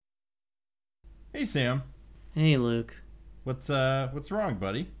Hey Sam, Hey Luke. what's wrong,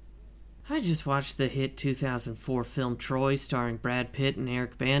 buddy? I just watched the hit 2004 film Troy starring Brad Pitt and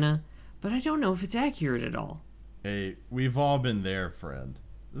Eric Bana, but I don't know if it's accurate at all. Hey, we've all been there, friend.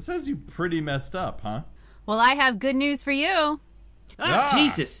 This has you pretty messed up, huh? Well, I have good news for you.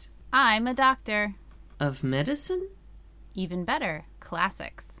 Jesus! I'm a doctor. Of medicine? Even better,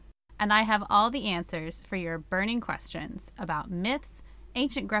 classics. And I have all the answers for your burning questions about myths,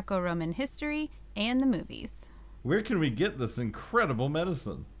 ancient Greco-Roman history, and the movies. Where can we get this incredible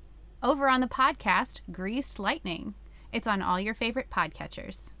medicine? Over on the podcast, Greased Lightning. It's on all your favorite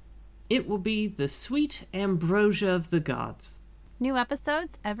podcatchers. It will be the sweet ambrosia of the gods. New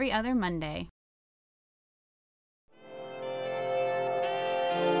episodes every other Monday.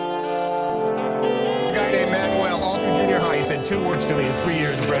 A guy named Manuel, all through junior high. He said 2 words to me in 3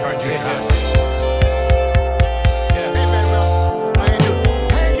 years of Bret Hart junior high. Yeah. Hey, Manuel, how you doing?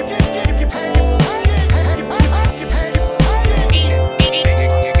 Eat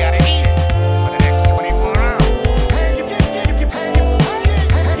it. You gotta eat it for the next 24 hours.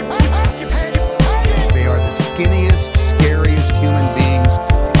 They are the skinniest, scariest human beings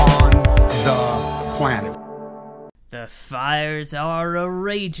on the planet. The fires are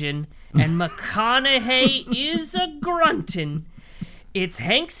a-ragin', and McConaughey is a-gruntin'. It's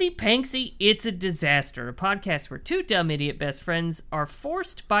Hanksy Panksy, It's a Disaster, a podcast where two dumb idiot best friends are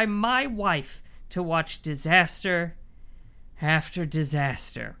forced by my wife to watch disaster after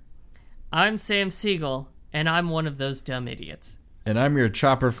disaster. I'm Sam Siegel, and I'm one of those dumb idiots. And I'm your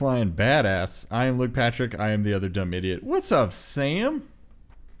chopper flying badass. I am Luke Patrick. I am the other dumb idiot. What's up, Sam?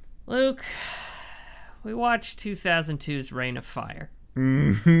 Luke, we watched 2002's Reign of Fire.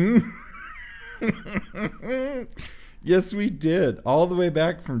 Yes, we did. All the way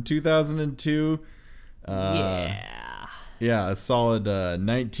back from 2002. Yeah, a solid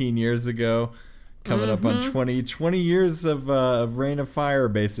 19 years ago. Coming up on 20 years of Reign of Fire,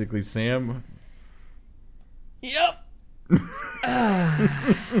 basically, Sam. Yep.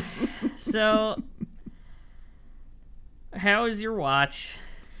 So, how is your watch?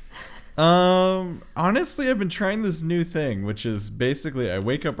 Honestly, I've been trying this new thing, which is basically I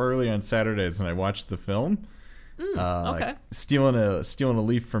wake up early on Saturdays and I watch the film. Okay. Stealing a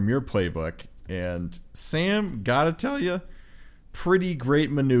leaf from your playbook. And Sam, gotta tell you, pretty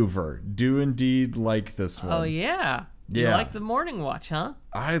great maneuver. Do indeed like this one. Oh, yeah. You Yeah. like the morning watch, huh?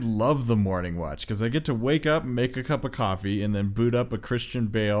 I love the morning watch because I get to wake up, make a cup of coffee, and then boot up a Christian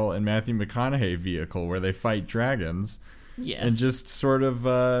Bale and Matthew McConaughey vehicle where they fight dragons. Yes. And just sort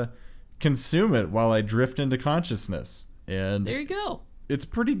of consume it while I drift into consciousness. And There you go. it's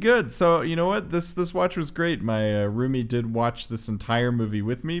pretty good. So, you know what? This watch was great. My roomie did watch this entire movie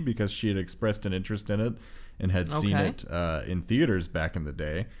with me because she had expressed an interest in it and had seen Okay. it in theaters back in the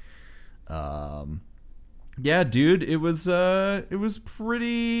day. Yeah, dude, it was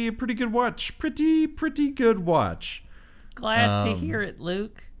pretty good watch. Pretty good watch. Glad to hear it,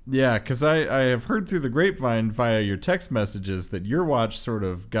 Luke. Yeah, because I have heard through the grapevine via your text messages that your watch sort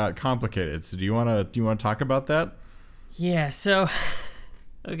of got complicated. So do you wanna talk about that? Yeah, so...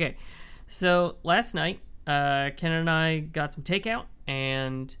 Okay. So, last night, Ken and I got some takeout,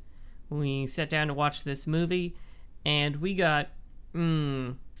 and we sat down to watch this movie, and we got,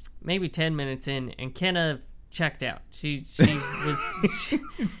 maybe 10 minutes in, and Kenna checked out. She's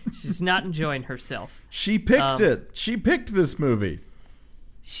not enjoying herself. She picked it. She picked this movie.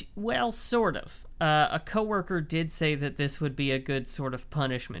 Well, sort of. A coworker did say that this would be a good sort of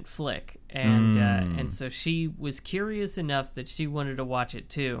punishment flick, and so she was curious enough that she wanted to watch it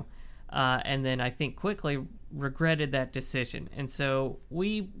too, and then I think quickly regretted that decision, and so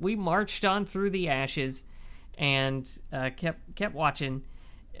we marched on through the ashes, and kept watching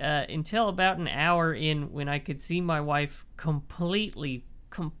until about an hour in when I could see my wife completely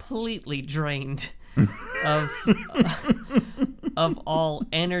drained of all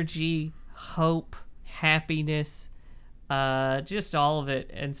energy, hope, happiness, just all of it.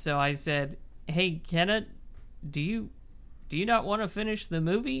 And so I said, "Hey, Kenna, do you not want to finish the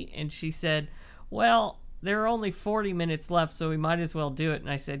movie?" And she said, "Well, there are only 40 minutes left, so we might as well do it." And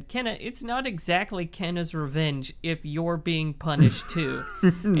I said, "Kenna, it's not exactly Kenna's revenge if you're being punished too."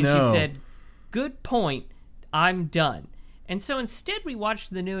 And No. she said, "Good point. I'm done." And so instead we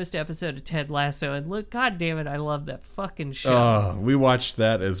watched the newest episode of Ted Lasso, and look, god damn it, I love that fucking show. Oh, we watched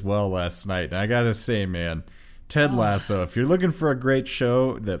that as well last night. And I gotta say, man, Ted Lasso, if you're looking for a great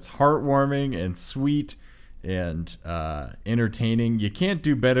show that's heartwarming and sweet and entertaining, you can't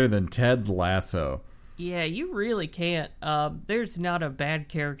do better than Ted Lasso. Yeah, you really can't. There's not a bad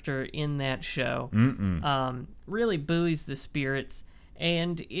character in that show. Really buoys the spirits.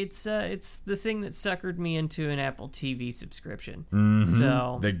 and it's the thing that suckered me into an Apple TV subscription. Mm-hmm.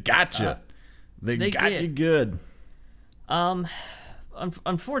 So they got you. They got did. you good.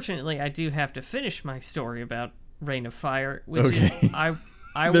 Unfortunately, I do have to finish my story about Reign of Fire, which Okay. is I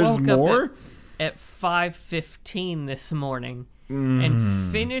There's woke more? up at 5:15 this morning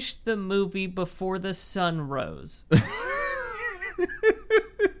and finished the movie before the sun rose.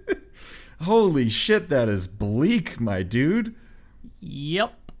 Holy shit, that is bleak, my dude.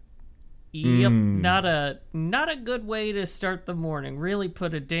 Yep. Not a good way to start the morning. Really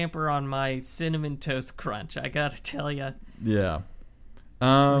put a damper on my cinnamon toast crunch, I gotta tell you. Yeah.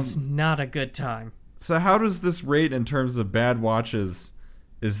 It's not a good time. So how does this rate in terms of bad watches?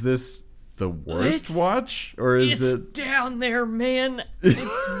 Is this the worst watch, or is It's it down there, man.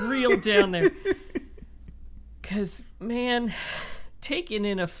 It's real down there. 'Cause, man, taking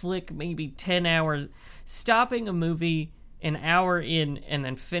in a flick maybe 10 hours, stopping a movie an hour in, and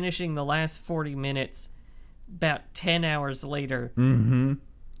then finishing the last 40 minutes about 10 hours later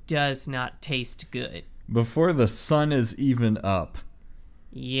does not taste good. before the sun is even up?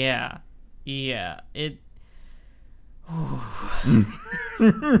 Yeah.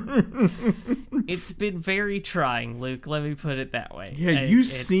 It's been very trying, Luke. Let me put it that way. Yeah, you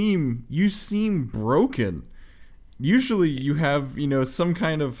seem broken. Usually you have, some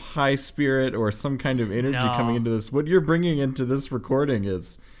kind of high spirit or some kind of energy No. coming into this. What you're bringing into this recording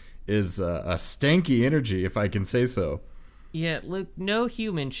is a stanky energy, if I can say so. Yeah, Luke, no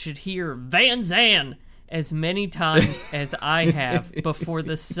human should hear Van Zandt as many times as I have before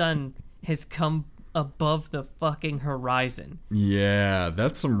the sun has come above the fucking horizon. Yeah,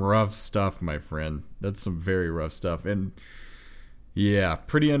 that's some rough stuff, my friend. That's some very rough stuff. And yeah,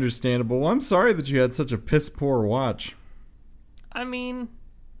 pretty understandable. Well, I'm sorry that you had such a piss poor watch. I mean,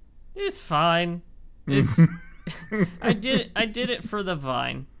 it's fine. It's I did it for the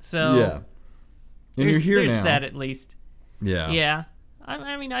Vine. So Yeah. And you're here there's now. that at least. Yeah. Yeah.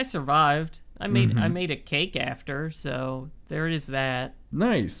 I mean, I survived. I made a cake after, so there is that.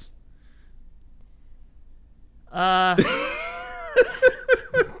 Nice.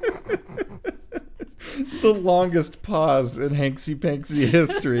 The longest pause in Hanksy Panksy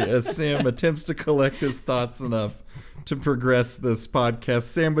history as Sam attempts to collect his thoughts enough to progress this podcast.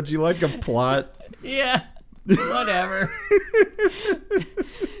 Sam, would you like a plot? Yeah. Whatever.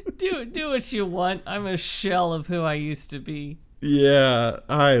 Do what you want. I'm a shell of who I used to be. Yeah,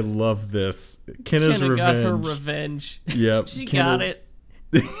 I love this. Kenna's Kenna revenge. got her revenge. Yep. She Kenna- got it.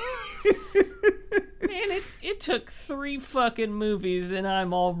 Man, it took 3 fucking movies and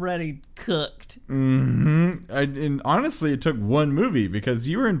I'm already cooked. And honestly, it took one movie because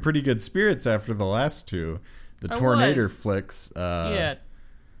you were in pretty good spirits after the last two. The I Tornado was. flicks. Yeah.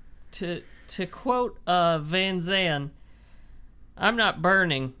 To quote Van Zandt, I'm not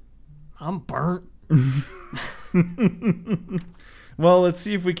burning. I'm burnt. Well, let's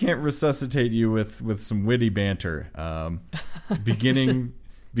see if we can't resuscitate you with some witty banter.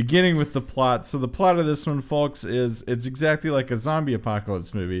 Beginning with the plot. So the plot of this one, folks, is it's exactly like a zombie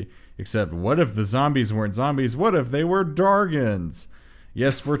apocalypse movie, except what if the zombies weren't zombies? What if they were Dargans?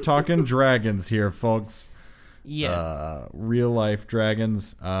 Yes, we're talking dragons here, folks. Yes. Real life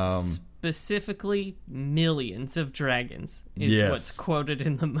dragons. Specifically, millions of dragons is Yes. what's quoted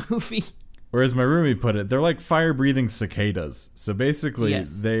in the movie. Or as my roomie put it, they're like fire-breathing cicadas. So basically,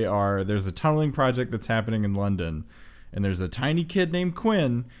 Yes. there's a tunneling project that's happening in London, and there's a tiny kid named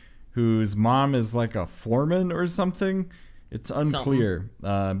Quinn, whose mom is like a foreman or something. It's unclear.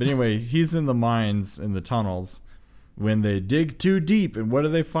 But anyway, he's in the mines, in the tunnels, when they dig too deep. And what do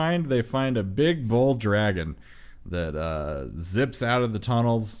they find? They find a big bull dragon that zips out of the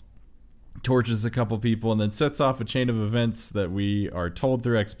tunnels, torches a couple people, and then sets off a chain of events that we are told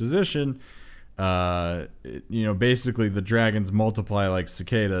through exposition. Basically the dragons multiply like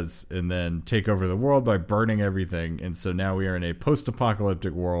cicadas and then take over the world by burning everything. And so now we are in a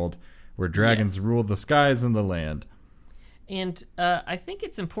post-apocalyptic world where dragons rule the skies and the land. And I think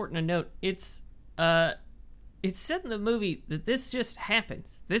it's important to note it's said in the movie that this just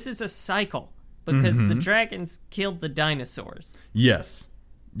happens. This is a cycle because the dragons killed the dinosaurs. Yes.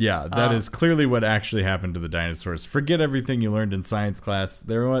 Yeah, that is clearly what actually happened to the dinosaurs. Forget everything you learned in science class.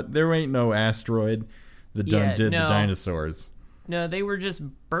 There ain't no asteroid that done did the dinosaurs. No, they were just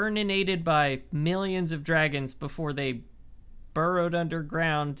burninated by millions of dragons before they burrowed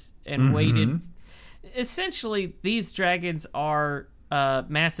underground and waited. Essentially, these dragons are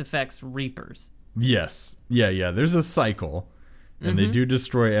Mass Effect's Reapers. Yes. Yeah. There's a cycle, and they do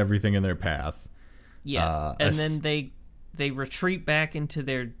destroy everything in their path. Yes, and then they retreat back into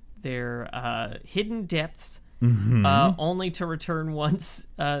their hidden depths only to return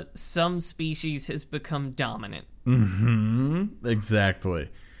once some species has become dominant. Exactly.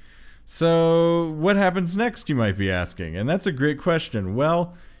 So, what happens next, you might be asking? And that's a great question.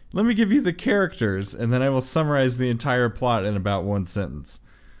 Well, let me give you the characters, and then I will summarize the entire plot in about one sentence.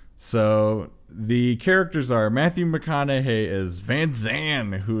 So, the characters are Matthew McConaughey as Van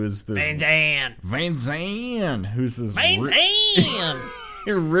Zandt, who is this... Van Zandt! Van Zandt, who's this... Van Zandt!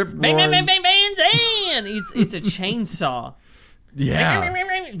 Rip Van Zandt! It's a chainsaw. Yeah.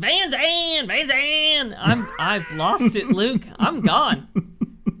 Van Zandt! Van Zandt! I've lost it, Luke. I'm gone.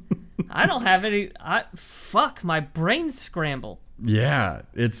 I don't have any... Fuck, my brain's scrambled. Yeah,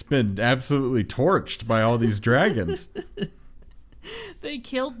 it's been absolutely torched by all these dragons. They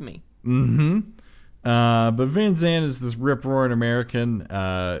killed me. But Van Zandt is this rip-roaring American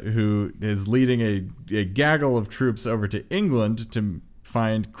who is leading a gaggle of troops over to England to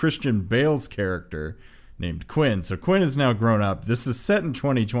find Christian Bale's character named Quinn. So Quinn is now grown up. This is set in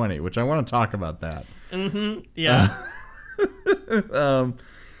 2020, which I want to talk about that. Yeah.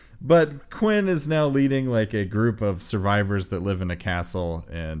 But Quinn is now leading like a group of survivors that live in a castle,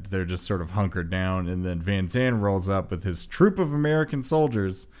 and they're just sort of hunkered down. And then Van Zandt rolls up with his troop of American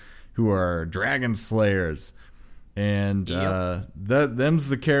soldiers who are dragon slayers. And them's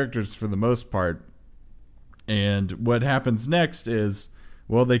the characters for the most part. And what happens next is,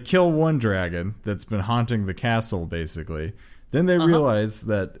 well, they kill one dragon that's been haunting the castle, basically. Then they realize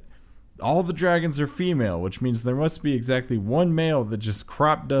that all the dragons are female, which means there must be exactly one male that just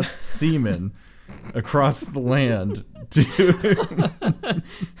crop dusts semen across the land.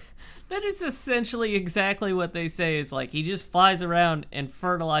 That is essentially exactly what they say. Is like he just flies around and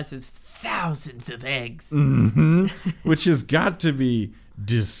fertilizes thousands of eggs. Which has got to be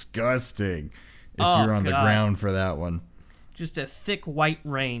disgusting if you're on the ground for that one. Just a thick white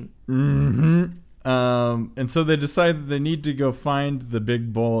rain. And so they decide that they need to go find the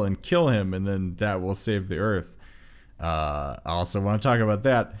big bull and kill him, and then that will save the earth. I also want to talk about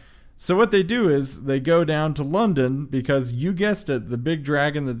that. So what they do is they go down to London because, you guessed it, the big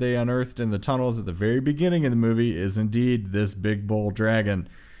dragon that they unearthed in the tunnels at the very beginning of the movie is indeed this big bull dragon.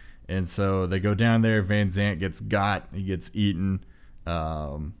 And so they go down there. Van Zandt gets got. He gets eaten.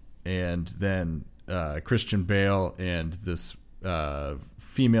 And then Christian Bale and this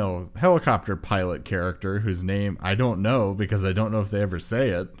female helicopter pilot character whose name I don't know because I don't know if they ever say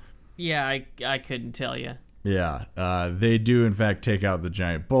it. Yeah, I couldn't tell you. Yeah, they do in fact take out the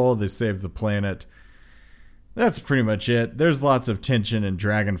giant bull. They save the planet. That's pretty much it. There's lots of tension and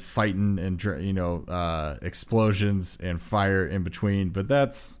dragon fighting and explosions and fire in between, but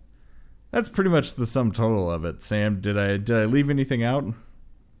that's pretty much the sum total of it. Sam, did I leave anything out?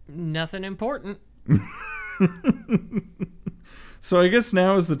 Nothing important. So I guess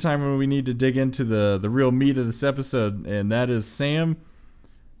now is the time when we need to dig into the real meat of this episode, and that is, Sam,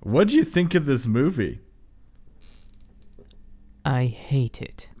 what'd you think of this movie? I hate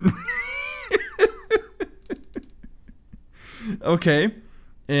it. Okay.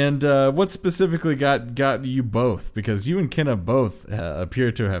 And what specifically got you both? Because you and Kenna both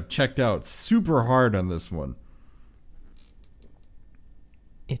appear to have checked out super hard on this one.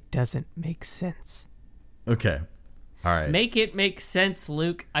 It doesn't make sense. Okay. All right. Make it make sense,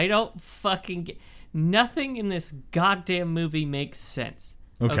 Luke. I don't fucking get... Nothing in this goddamn movie makes sense.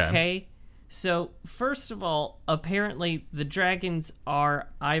 Okay? So, first of all, apparently the dragons are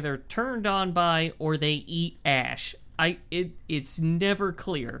either turned on by or they eat ash. It's never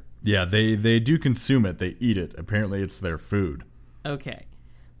clear. Yeah, they do consume it. They eat it. Apparently it's their food. Okay.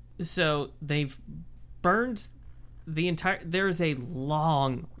 So, they've burned the entire... There's a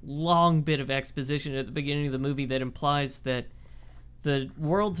long bit of exposition at the beginning of the movie that implies that the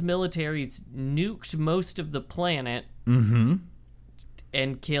world's military's nuked most of the planet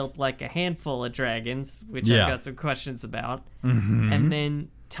and killed like a handful of dragons, which I've got some questions about. And then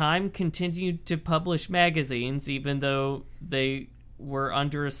Time continued to publish magazines even though they were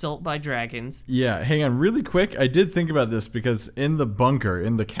under assault by dragons. Yeah, hang on really quick. I did think about this because in the bunker,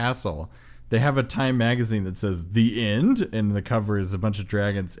 in the castle, they have a Time magazine that says The End, and the cover is a bunch of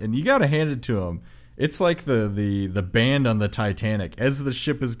dragons, and you gotta hand it to them. It's like the band on the Titanic. As the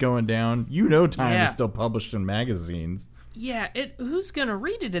ship is going down, Time is still published in magazines. Yeah, who's gonna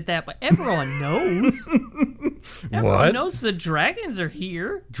read it at that? But everyone knows. Everyone knows the dragons are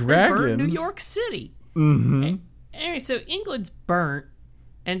here. Dragons? They burned New York City. Anyway, so England's burnt,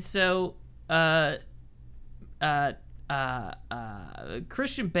 and so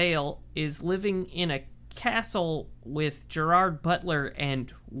Christian Bale is living in a castle with Gerard Butler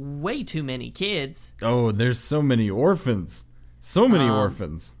and way too many kids. Oh, there's so many orphans. So many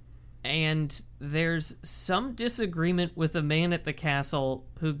orphans. And there's some disagreement with a man at the castle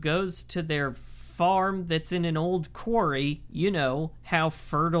who goes to their farm that's in an old quarry. You know how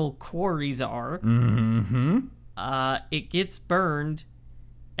fertile quarries are. Mm-hmm. It gets burned,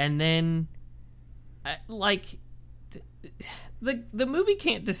 and then, the movie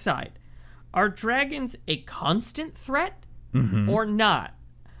can't decide. Are dragons a constant threat or not?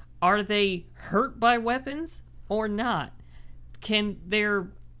 Are they hurt by weapons or not? Can their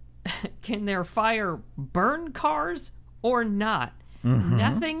fire burn cars or not?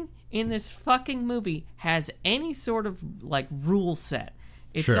 Nothing in this fucking movie has any sort of rule set.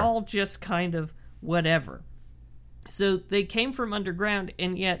 It's all just kind of whatever. So they came from underground,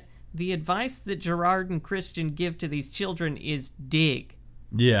 and yet the advice that Gerard and Christian give to these children is dig.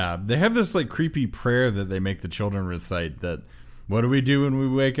 Yeah, they have this creepy prayer that they make the children recite. That, what do we do when we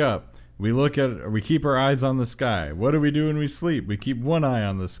wake up? We keep our eyes on the sky. What do we do when we sleep? We keep one eye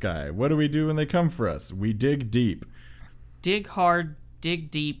on the sky. What do we do when they come for us? We dig deep. Dig hard, dig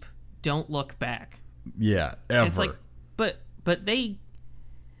deep, don't look back. Yeah, ever. It's but they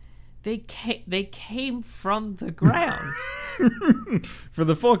came from the ground. For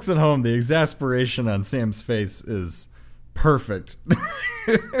the folks at home, the exasperation on Sam's face is perfect.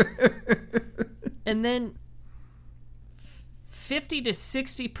 And then 50 to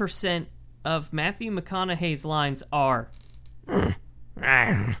 60% of Matthew McConaughey's lines are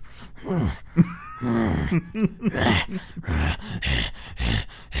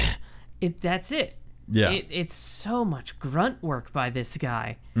that's it. Yeah. It's so much grunt work by this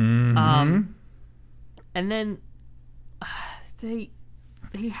guy. Mm-hmm. And then they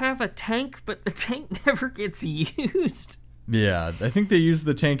have a tank, but the tank never gets used. Yeah, I think they use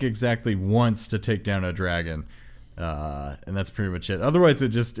the tank exactly once to take down a dragon, and that's pretty much it. Otherwise, it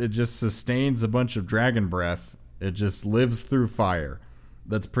just sustains a bunch of dragon breath. It just lives through fire.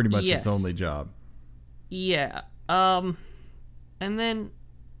 That's pretty much its only job. Yeah. And then,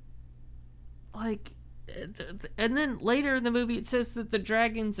 and then later in the movie, it says that the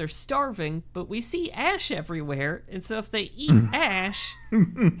dragons are starving, but we see ash everywhere, and so if they eat ash,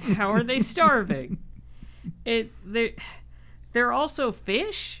 how are they starving? They're also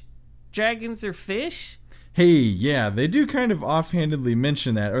fish? Dragons are fish? Hey, yeah, they do kind of offhandedly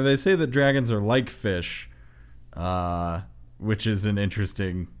mention that, or they say that dragons are like fish, which is an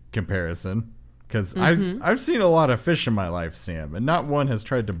interesting comparison, because I've seen a lot of fish in my life, Sam, and not one has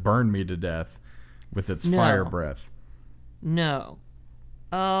tried to burn me to death with its fire breath. No.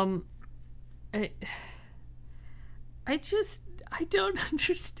 I don't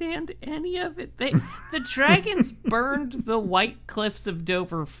understand any of it. The dragons burned the White Cliffs of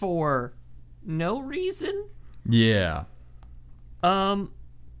Dover for no reason. Yeah.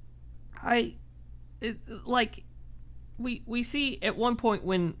 We see at one point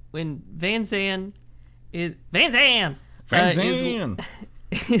when Van Zandt is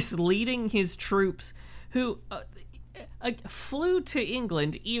leading his troops, who flew to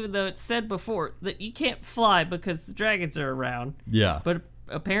England, even though it's said before that you can't fly because the dragons are around. Yeah. But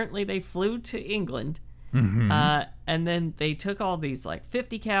apparently they flew to England, and then they took all these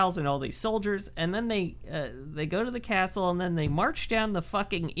 50 cows and all these soldiers, and then they go to the castle, and then they march down the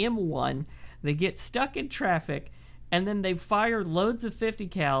fucking M1. They get stuck in traffic, and then they fire loads of 50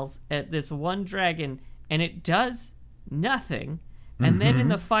 cows at this one dragon, and it does nothing. And then in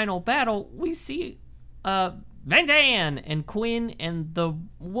the final battle, we see Van Zandt and Quinn and the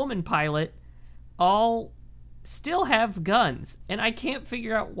woman pilot all still have guns, and I can't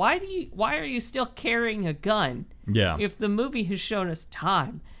figure out why are you still carrying a gun? Yeah. If the movie has shown us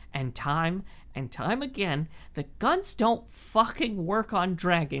time and time and time again, the guns don't fucking work on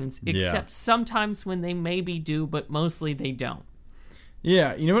dragons, except sometimes when they maybe do, but mostly they don't.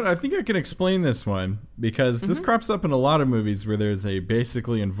 Yeah, you know what? I think I can explain this one, because this crops up in a lot of movies where there's a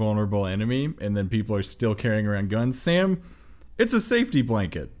basically invulnerable enemy and then people are still carrying around guns. Sam, it's a safety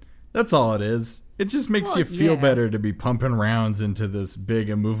blanket. That's all it is. It just makes you feel better to be pumping rounds into this big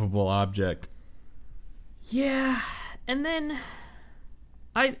immovable object. Yeah, and then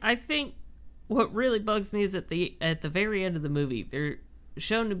I think what really bugs me is at the very end of the movie, they're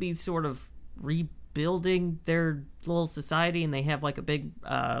shown to be sort of rebuilding their little society, and they have a big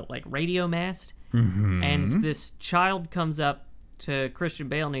radio mast, and this child comes up to Christian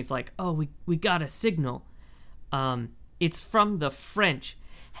Bale and he's like, "Oh, we got a signal. It's from the French."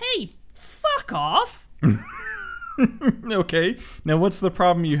 Hey, fuck off. Okay, now what's the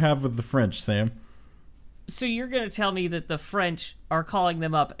problem you have with the French, Sam? So you're gonna tell me that the French are calling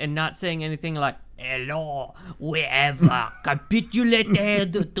them up and not saying anything like, Hello, we have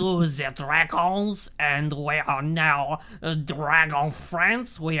capitulated to the dragons, and we are now dragon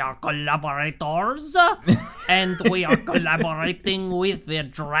friends. We are collaborators, and we are collaborating with the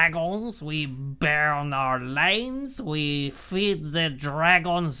dragons. We burn our lanes. We feed the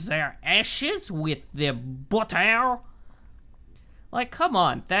dragons their ashes with the butter. Like, come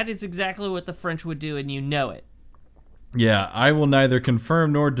on, that is exactly what the French would do, and you know it. Yeah, I will neither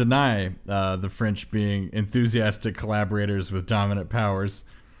confirm nor deny the French being enthusiastic collaborators with dominant powers.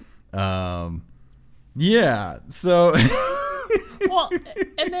 Yeah, so... Well,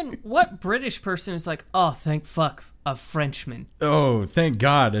 and then what British person is like, oh, thank fuck, a Frenchman? Oh, thank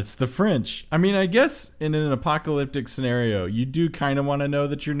God, it's the French. I mean, I guess in an apocalyptic scenario, you do kind of want to know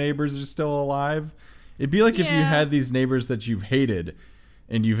that your neighbors are still alive. It'd be like if you had these neighbors that you've hated,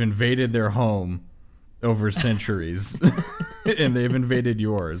 and you've invaded their home over centuries, and they've invaded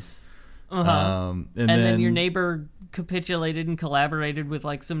yours. And then your neighbor capitulated and collaborated with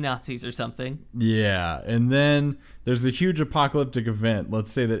like some Nazis or something. Yeah, and then there's a huge apocalyptic event.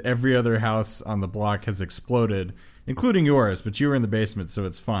 Let's say that every other house on the block has exploded, including yours, but you were in the basement, so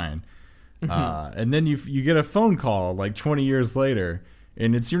it's fine. And then you get a phone call like 20 years later,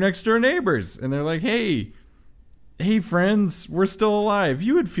 and it's your next door neighbors, and they're like, hey friends, we're still alive.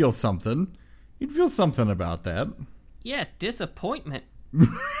 You would feel something. You'd feel something about that. Yeah, disappointment.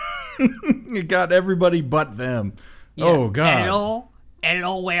 It got everybody but them. Yeah. Oh, God.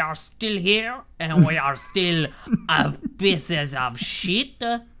 Hello, we are still here, and we are still pieces of shit.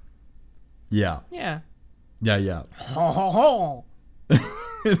 Yeah. Yeah. Yeah. Ho, ho, ho.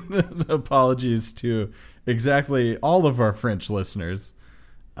 Apologies to exactly all of our French listeners.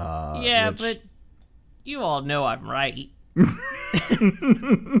 But you all know I'm right.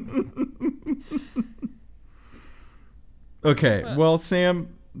 Okay, well,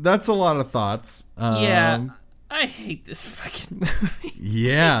 Sam, that's a lot of thoughts. I hate this fucking movie.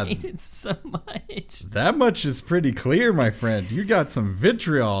 Yeah. I hate it so much. That much is pretty clear, my friend. You got some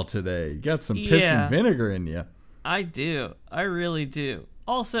vitriol today. You got some piss and vinegar in you. I do. I really do.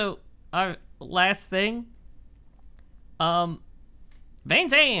 Also, last thing, Van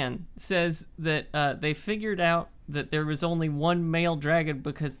Zandt says that they figured out that there was only one male dragon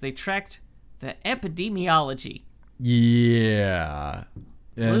because they tracked the epidemiology. Yeah.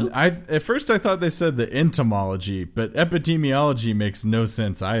 And Luke? at first I thought they said the entomology, but epidemiology makes no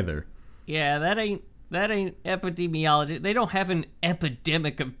sense either. Yeah, that ain't epidemiology. They don't have an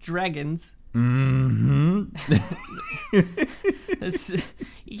epidemic of dragons. Mm-hmm.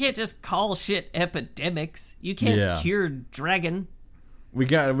 You can't just call shit epidemics. You can't cure dragon. We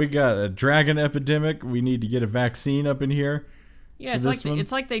got a dragon epidemic. We need to get a vaccine up in here. Yeah,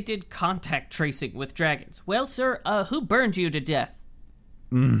 it's like they did contact tracing with dragons. Well, sir, who burned you to death?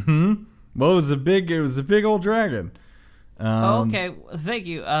 Mm-hmm. Well, it was a big old dragon. Okay, thank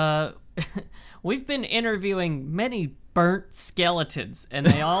you. We've been interviewing many burnt skeletons, and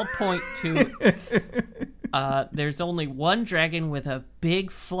they all point to there's only one dragon with a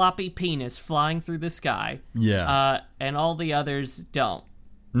big floppy penis flying through the sky. Yeah. And all the others don't.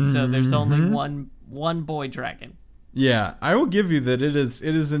 So there's only one boy dragon. Yeah, I will give you that it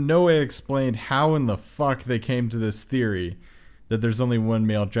is in no way explained how in the fuck they came to this theory that there's only one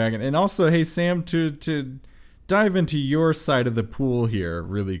male dragon. And also, hey Sam, to dive into your side of the pool here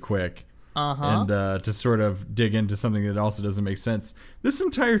really quick. And to sort of dig into something that also doesn't make sense. This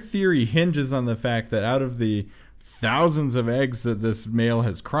entire theory hinges on the fact that out of the thousands of eggs that this male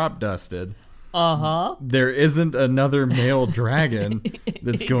has crop dusted, there isn't another male dragon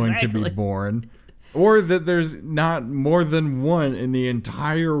that's going to be born. Or that there's not more than one in the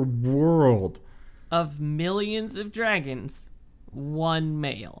entire world. Of millions of dragons, one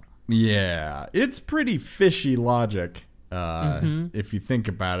male. Yeah, it's pretty fishy logic if you think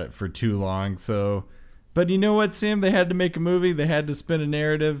about it for too long. So, but you know what, Sam? They had to make a movie. They had to spin a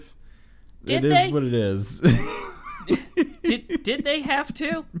narrative. It is what it is. Did they have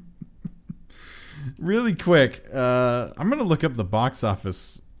to? Really quick, I'm gonna look up the box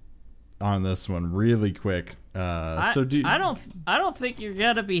office on this one really quick. I don't think you're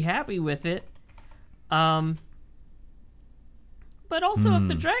gonna be happy with it. But also, if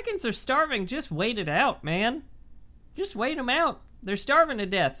the dragons are starving, just wait it out, man. Just wait them out. They're starving to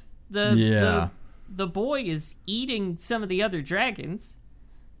death. The boy is eating some of the other dragons.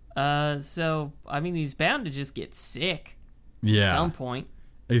 So I mean, he's bound to just get sick. Yeah. At some point.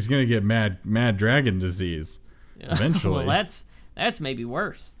 He's gonna get mad dragon disease eventually. Well, that's maybe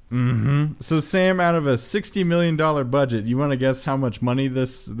worse. Mm-hmm. So Sam, out of a $60 million budget, you want to guess how much money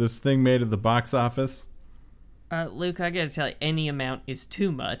this thing made at the box office? Luke, I gotta tell you, any amount is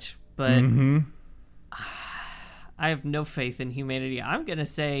too much. But I have no faith in humanity. I'm gonna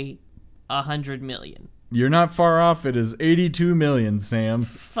say 100 million. You're not far off. It is 82 million, Sam.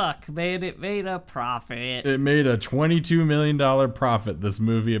 Fuck, man, it made a profit. It made a $22 million profit, this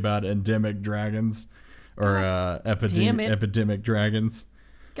movie about endemic dragons. Or epidemic dragons.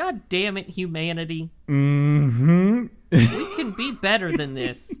 God damn it, humanity. Mm-hmm. We can be better than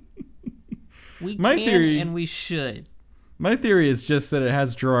this. We and we should. My theory is just that it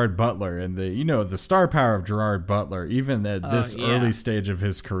has Gerard Butler and the star power of Gerard Butler, even at this early stage of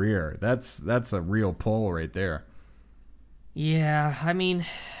his career. That's a real pull right there. Yeah, I mean,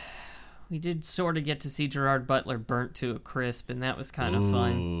 we did sort of get to see Gerard Butler burnt to a crisp, and that was kind of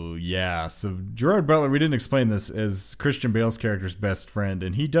fun. Oh, yeah. So Gerard Butler, we didn't explain this, is Christian Bale's character's best friend,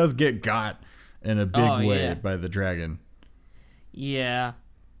 and he does get got in a big way by the dragon. Yeah.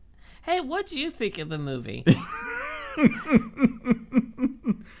 Hey, what'd you think of the movie?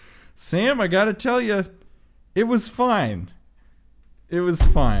 Sam, I gotta tell you, it was fine. It was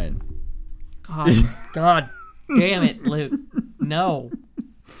fine. God damn it, Luke. No,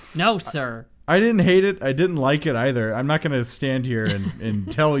 sir. I didn't hate it. I didn't like it either. I'm not gonna stand here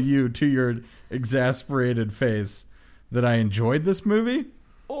and tell you to your exasperated face that I enjoyed this movie.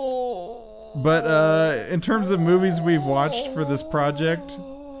 Oh. But in terms of movies we've watched for this project,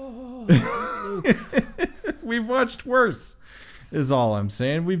 we've watched worse, is all I'm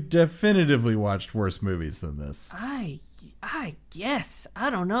saying. We've definitively watched worse movies than this. I guess. I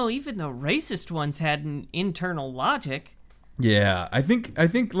don't know. Even the racist ones had an internal logic. Yeah, I think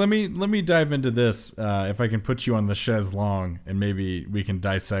let me dive into this if I can put you on the chaise longue and maybe we can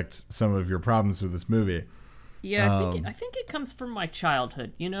dissect some of your problems with this movie. Yeah, I think it comes from my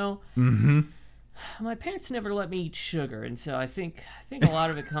childhood, you know? Mm-hmm. My parents never let me eat sugar, and so I think a lot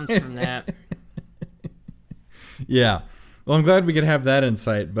of it comes from that. Yeah. Well, I'm glad we could have that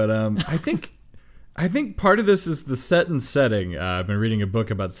insight, but I think part of this is the set and setting. I've been reading a book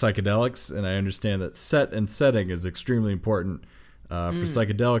about psychedelics, and I understand that set and setting is extremely important for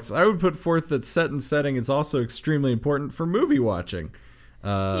psychedelics. I would put forth that set and setting is also extremely important for movie watching.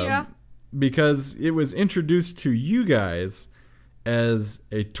 Yeah. Because it was introduced to you guys as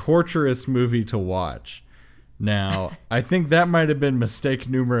a torturous movie to watch. Now, I think that might have been mistake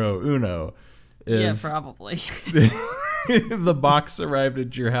numero uno. Yeah, probably. The box arrived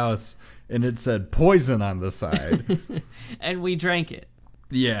at your house and it said poison on the side. And we drank it.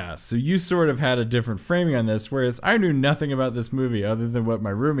 Yeah, so you sort of had a different framing on this, whereas I knew nothing about this movie other than what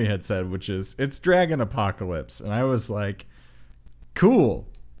my roomie had said, which is, it's Dragon Apocalypse. And I was like, cool.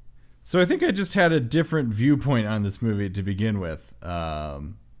 So I think I just had a different viewpoint on this movie to begin with.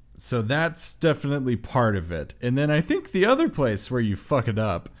 So that's definitely part of it. And then I think the other place where you fuck it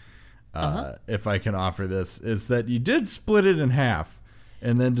up, if I can offer this, is that you did split it in half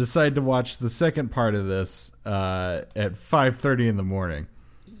and then decide to watch the second part of this at 5:30 in the morning.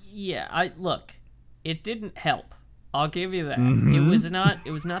 Yeah, look, it didn't help. I'll give you that. Mm-hmm.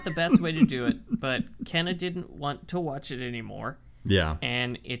 It was not the best way to do it, but Kenna didn't want to watch it anymore. Yeah.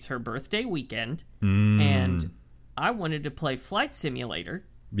 And it's her birthday weekend, and I wanted to play Flight Simulator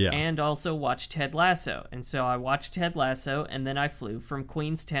and also watch Ted Lasso. And so I watched Ted Lasso, and then I flew from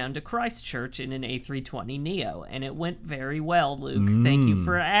Queenstown to Christchurch in an A320neo, and it went very well, Luke. Thank you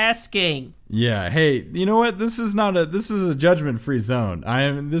for asking. Yeah, hey, you know what? This is a judgment-free zone.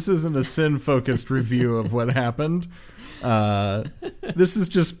 This isn't a sin-focused review of what happened. This is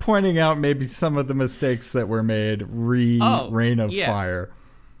just pointing out maybe some of the mistakes that were made Reign of Fire.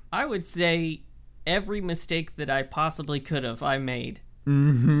 I would say every mistake that I possibly could have, I made.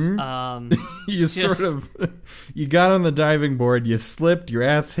 Mm-hmm. You got on the diving board, you slipped, your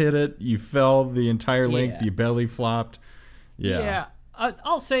ass hit it, you fell the entire length, you belly flopped. Yeah.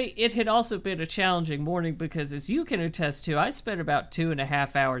 I'll say it had also been a challenging morning because, as you can attest to, I spent about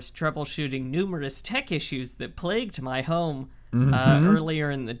 2.5 hours troubleshooting numerous tech issues that plagued my home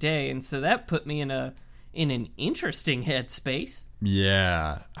earlier in the day, and so that put me in an interesting headspace.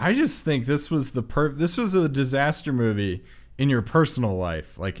 Yeah, I just think this was this was a disaster movie in your personal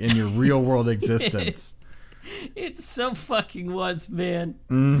life, like in your real world existence. It so fucking was, man.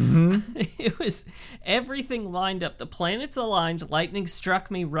 Mm-hmm. It was, everything lined up. The planets aligned, lightning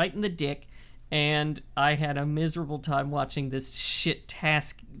struck me right in the dick, and I had a miserable time watching this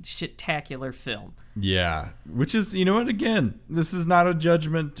shit-tacular film. Yeah, which is, you know what, again, this is not a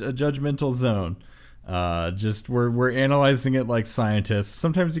judgmental zone. Just we're analyzing it like scientists.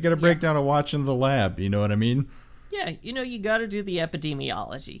 Sometimes you gotta break down a watch in the lab, you know what I mean? Yeah, you gotta do the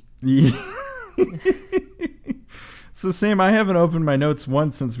epidemiology. So, Sam, I haven't opened my notes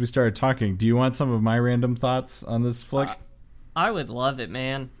once since we started talking. Do you want some of my random thoughts on this flick? I would love it,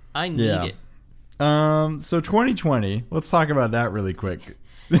 man. I need it. So 2020. Let's talk about that really quick.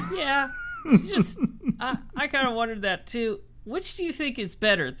 Yeah, I kind of wondered that too. Which do you think is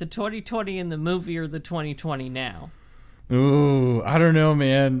better, the 2020 in the movie or the 2020 now? Ooh, I don't know,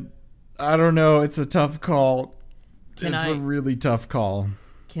 man. I don't know. It's a tough call. It's a really tough call.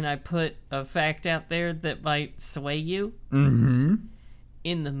 Can I put a fact out there that might sway you? Mm-hmm.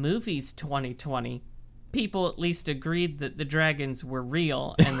 In the movies 2020, people at least agreed that the dragons were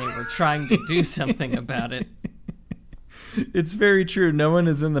real and they were trying to do something about it. It's very true. No one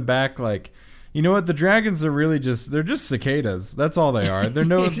is in the back like, you know what? The dragons are really they're just cicadas. That's all they are. They're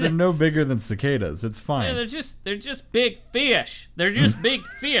no bigger than cicadas. It's fine. Yeah, they're just big fish. They're just big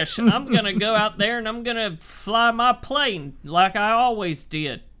fish. I'm going to go out there and I'm going to fly my plane like I always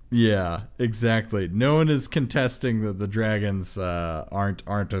did. Yeah, exactly. No one is contesting that the dragons aren't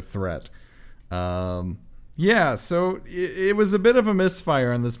a threat. Yeah, so it was a bit of a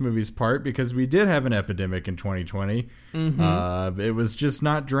misfire on this movie's part because we did have an epidemic in 2020. Mm-hmm. It was just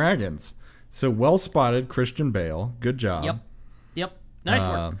not dragons. So well spotted, Christian Bale. Good job. Yep. Nice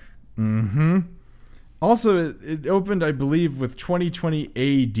work. Mm-hmm. Also, it opened, I believe, with 2020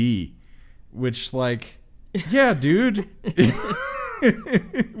 AD, which, like, yeah, dude.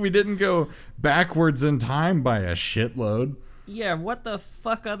 We didn't go backwards in time by a shitload. Yeah, what the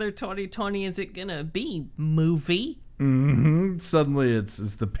fuck other 2020 is it gonna be, movie? Mm-hmm. Suddenly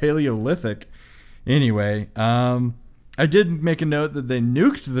it's the Paleolithic. Anyway, I did make a note that they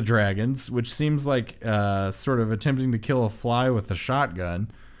nuked the dragons, which seems like sort of attempting to kill a fly with a shotgun.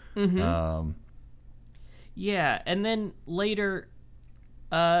 Mm-hmm. Yeah, and then later,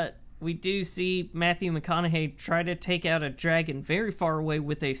 we do see Matthew McConaughey try to take out a dragon very far away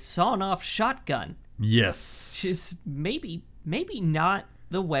with a sawn-off shotgun. Yes. Which is maybe not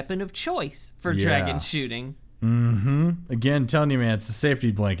the weapon of choice for dragon shooting. Mm-hmm. Again, telling you, man, it's a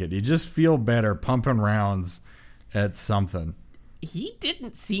safety blanket. You just feel better pumping rounds at something. He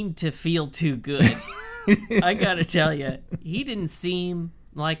didn't seem to feel too good. I gotta tell you, he didn't seem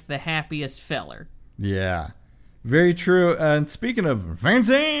like the happiest feller. Yeah. Very true. And speaking of Van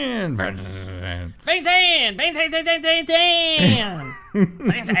Zandt, I'm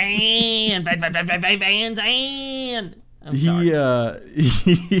sorry.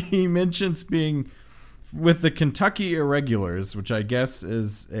 He mentions being with the Kentucky Irregulars, which I guess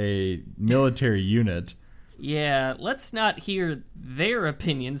is a military unit. Yeah, let's not hear their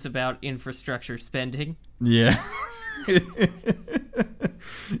opinions about infrastructure spending. Yeah.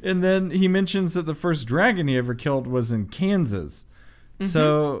 And then he mentions that the first dragon he ever killed was in Kansas. Mm-hmm.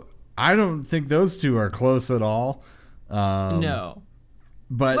 So I don't think those two are close at all. No.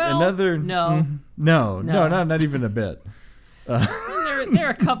 But No, not even a bit. They're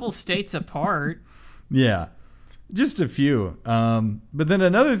a couple states apart. Yeah, just a few. But then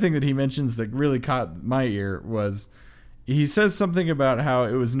another thing that he mentions that really caught my ear was he says something about how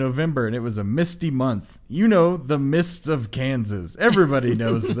it was November and it was a misty month. You know, the mists of Kansas. Everybody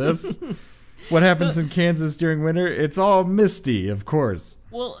knows this. What happens in Kansas during winter? It's all misty, of course.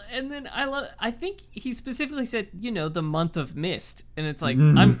 Well, and then I think he specifically said, you know, the month of mist. And it's like,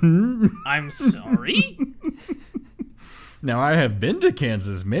 I'm sorry? Now, I have been to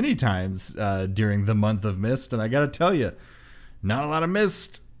Kansas many times during the month of mist, and I gotta tell you, not a lot of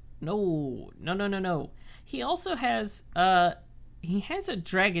mist. No. He also has a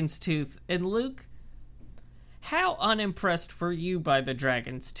dragon's tooth. And Luke, how unimpressed were you by the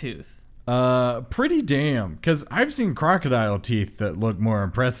dragon's tooth? Pretty damn, because I've seen crocodile teeth that look more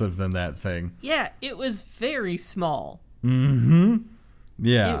impressive than that thing. Yeah, it was very small. Mm-hmm.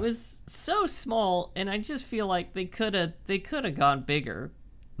 Yeah. It was so small, and I just feel like they could have gone bigger.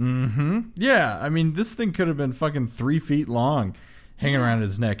 Mm-hmm. Yeah, I mean, this thing could have been fucking 3 feet long, hanging around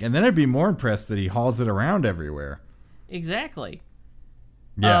his neck, and then I'd be more impressed that he hauls it around everywhere. Exactly.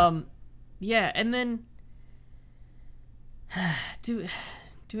 Yeah. Yeah, and then do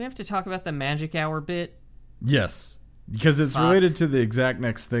we have to talk about the magic hour bit? Yes, because it's related to the exact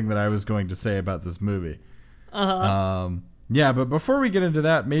next thing that I was going to say about this movie. Yeah, but before we get into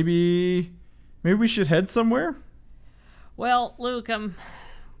that, maybe we should head somewhere. Well, Luke, I'm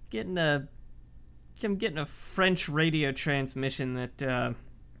getting a French radio transmission that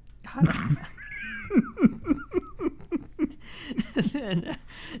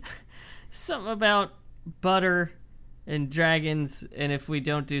something about butter and dragons, and if we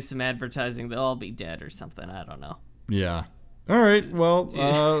don't do some advertising, they'll all be dead or something. I don't know. Yeah. All right. Well, do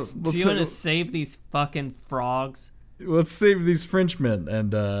you want to save these fucking frogs? Let's save these Frenchmen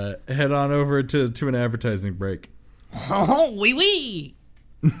and head on over to an advertising break. Oh, oui.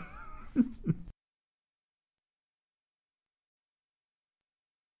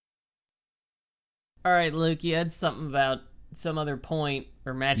 All right, Luke, you had something about some other point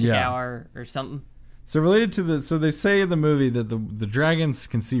or magic Yeah. hour or something. So related to so they say in the movie that the dragons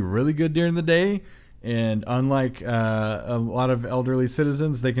can see really good during the day, and unlike a lot of elderly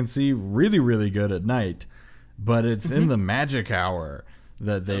citizens, they can see really, really good at night. But it's in the magic hour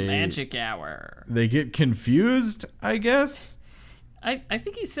that The magic hour. they get confused, I guess. I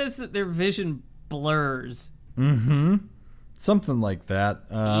think he says that their vision blurs. Something like that.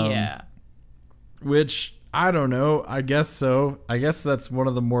 Yeah. Which, I don't know. I guess so. I guess that's one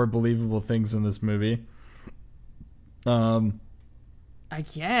of the more believable things in this movie. I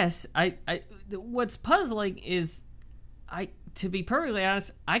guess. What's puzzling is, to be perfectly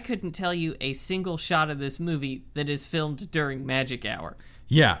honest, I couldn't tell you a single shot of this movie that is filmed during magic hour.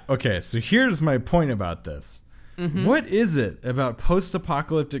 Yeah, okay, so here's my point about this. What is it about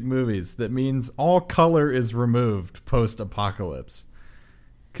post-apocalyptic movies that means all color is removed post-apocalypse?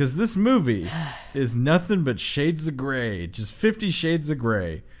 Because this movie is nothing but shades of gray, just 50 shades of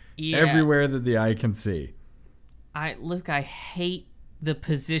gray, Yeah. everywhere that the eye can see. Luke, I hate the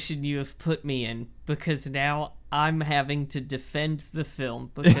position you have put me in, because now I'm having to defend the film,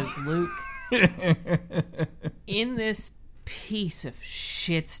 because Luke, in this piece of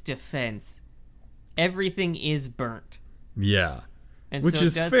shit's defense, everything is burnt. Yeah, And which so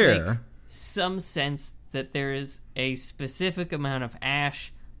is it does fair. make some sense that there is a specific amount of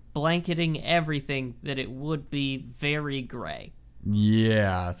ash blanketing everything that it would be very gray.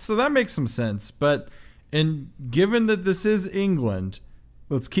 Yeah, so that makes some sense. But and given that this is England,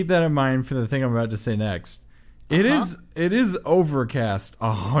 let's keep that in mind for the thing I'm about to say next. It is overcast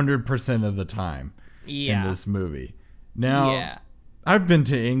 100% of the time Yeah. in this movie. Now, Yeah. I've been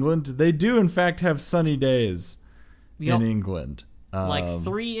to England. They do in fact have sunny days Yup. in England. Like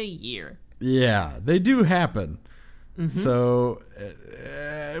 3 a year. Yeah, they do happen. So,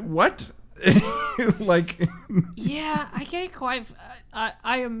 what? Like, Yeah, I can't quite.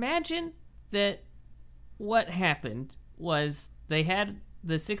 I imagine that what happened was they had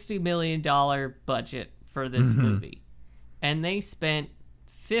the $60 million budget for this movie, and they spent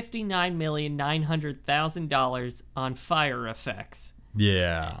 $59,900,000 on fire effects,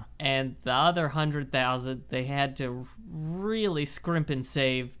 yeah. and the other $100,000 they had to really scrimp and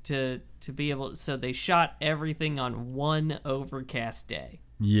save to be able. So they shot everything on one overcast day.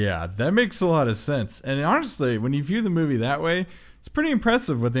 Yeah, that makes a lot of sense. And honestly, when you view the movie that way, it's pretty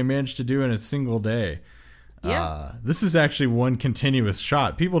impressive what they managed to do in a single day. Yeah. This is actually one continuous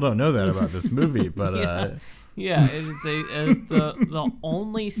shot. People don't know that about this movie, but Yeah, it is the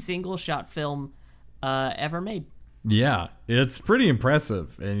only single shot film ever made. yeah, it's pretty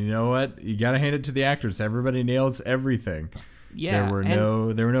impressive. And you know what? You got to hand it to the actors. Everybody nails everything. Yeah, There were and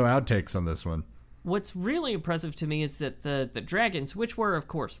no outtakes on this one. what's really impressive to me is that the dragons, which were of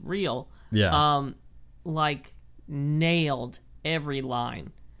course real, Yeah. like nailed every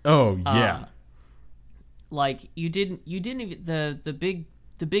line. Oh, yeah. Like you didn't even the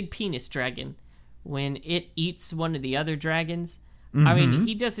big penis dragon, when it eats one of the other dragons. I mean,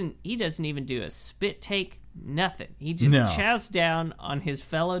 he doesn't even do a spit take, nothing. He just No. chows down on his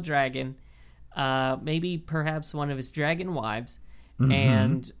fellow dragon, maybe perhaps one of his dragon wives,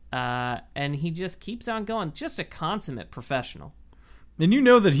 and he just keeps on going. Just a consummate professional. And you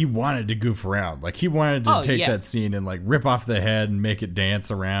know that he wanted to goof around. Like, he wanted to Oh, take yeah. that scene and, like, rip off the head and make it dance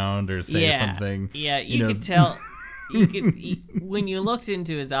around or say Yeah. something. Yeah, you know, could tell. When you looked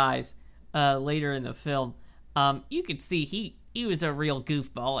into his eyes later in the film, you could see he was a real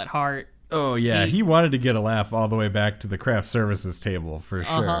goofball at heart. Oh, yeah. He wanted to get a laugh all the way back to the craft services table, for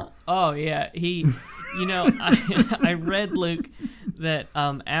sure. Oh yeah, I read, Luke, that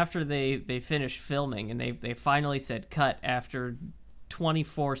after they finished filming and they finally said cut after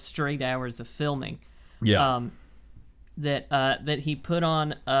 24 straight hours of filming, Yeah. that he put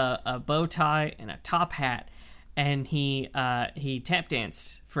on a bow tie and a top hat, and he tap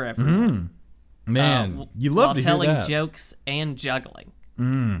danced for everyone. Man, you love while to hear telling that. jokes and juggling.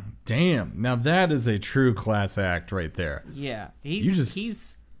 Damn. Now, that is a true class act right there. Yeah, just-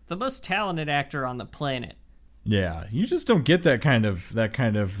 he's the most talented actor on the planet. Yeah. You just don't get that kind of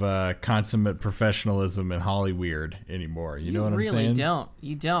consummate professionalism in Hollyweird anymore. You know what I'm saying?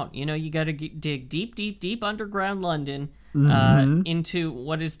 You don't. You know, you got to dig deep, deep, deep underground London into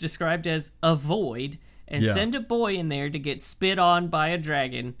what is described as a void, and Yeah. send a boy in there to get spit on by a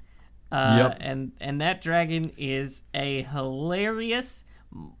dragon. Yep. And that dragon is a hilarious,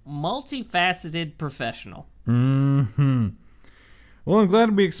 multifaceted professional. Well, I'm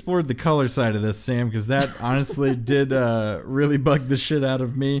glad we explored the color side of this, Sam, because that honestly did really bug the shit out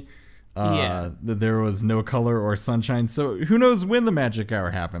of me. that there was no color or sunshine. So who knows when the magic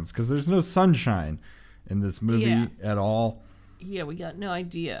hour happens, because there's no sunshine in this movie at all. Yeah, we got no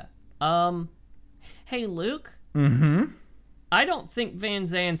idea. Hey, Luke? Mm-hmm? I don't think Van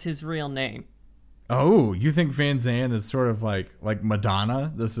Zandt's his real name. Oh, you think Van Zandt is sort of like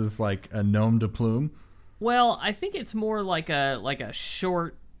Madonna? This is like a nom de plume? Well, I think it's more like a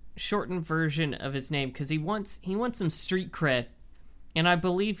shortened version of his name, because he wants some street cred, and I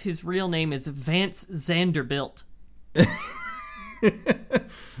believe his real name is Vance Zanderbilt.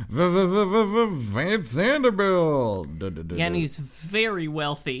 Vance Vanderbilt. Yeah, and he's very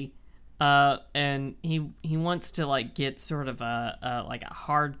wealthy, and he wants to like get sort of a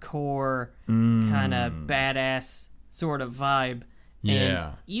hardcore kind of badass sort of vibe. Yeah,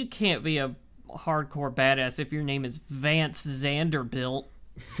 and you can't be a hardcore badass if your name is Vance Zanderbilt.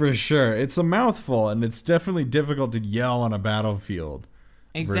 For sure, it's a mouthful, and it's definitely difficult to yell on a battlefield.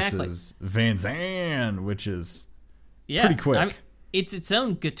 Exactly. Versus Van Zandt, which is Yeah, pretty quick. I mean, it's its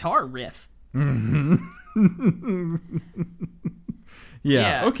own guitar riff.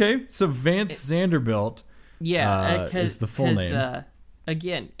 Yeah. Okay. So Vance Zanderbilt. Yeah, is the full name.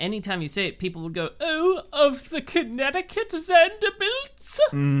 Again, anytime you say it, people would go, "Oh, of the Connecticut Zanderbilts."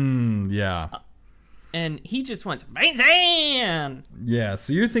 Yeah. And he just wants Van Zandt. Yeah.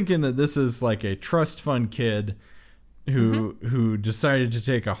 So you're thinking that this is like a trust fund kid who decided to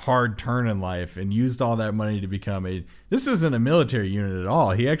take a hard turn in life and used all that money to become a. This isn't a military unit at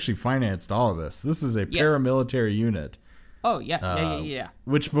all. He actually financed all of this. This is a paramilitary unit. Oh yeah.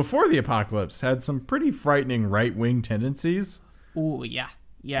 Which before the apocalypse had some pretty frightening right-wing tendencies. Oh yeah.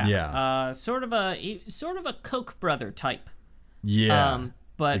 Sort of a Koch brother type. Yeah.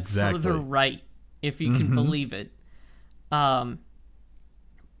 But exactly. further right, if you can believe it. But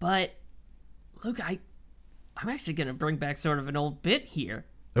look, I'm actually gonna bring back sort of an old bit here.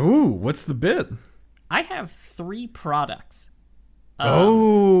 Ooh, what's the bit? I have 3 products.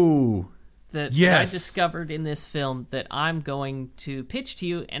 That I discovered in this film that I'm going to pitch to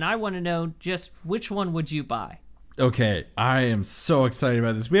you, and I want to know just which one would you buy? Okay, I am so excited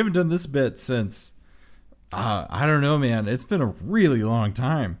about this. We haven't done this bit since, I don't know, man. It's been a really long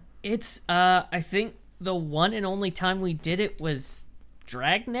time. It's, I think the one and only time we did it was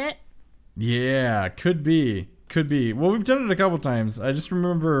Dragnet. Yeah, could be. Well, we've done it a couple times. I just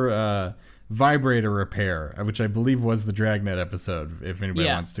remember Vibrator Repair, which I believe was the Dragnet episode, if anybody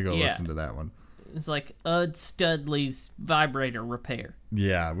wants to go listen to that one. It's like Studley's Vibrator Repair.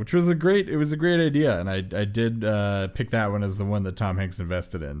 Yeah, which was a great idea, and I did pick that one as the one that Tom Hanks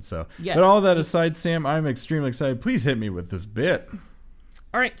invested in. So, but all that aside, Sam, I'm extremely excited. Please hit me with this bit.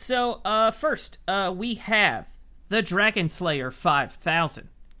 All right, so first we have the Dragon Slayer 5000.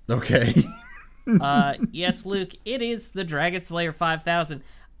 Okay. Yes, Luke, it is the Dragon Slayer 5000.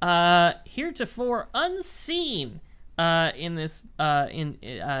 Heretofore unseen in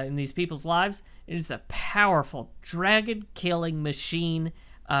these people's lives. It is a powerful dragon-killing machine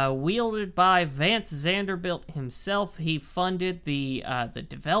wielded by Vance Zanderbilt himself. He funded the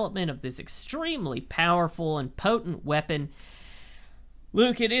development of this extremely powerful and potent weapon.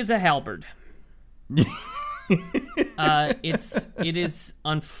 Luke, it is a halberd. It is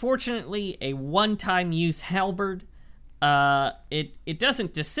unfortunately a one-time use halberd. It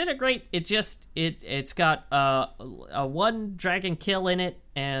doesn't disintegrate. It's got a one dragon kill in it,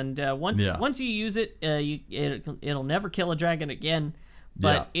 and once you use it, it'll never kill a dragon again.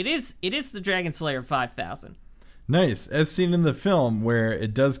 But it is the Dragon Slayer 5000. Nice, as seen in the film, where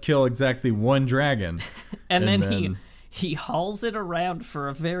it does kill exactly one dragon, and then he hauls it around for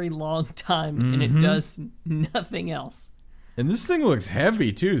a very long time, and it does nothing else. And this thing looks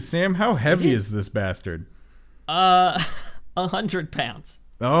heavy too, Sam. How heavy is this bastard? 100 pounds.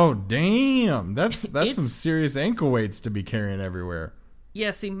 Oh damn! That's some serious ankle weights to be carrying everywhere.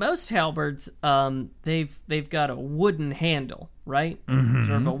 Yeah, see, most halberds, they've got a wooden handle, right? Sort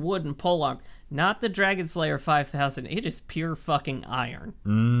of a wooden polearm. Not the Dragon Slayer 5000. It is pure fucking iron.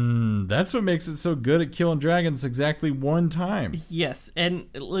 That's what makes it so good at killing dragons exactly one time. Yes, and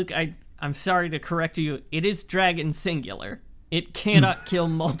look, I'm sorry to correct you. It is dragon singular. It cannot kill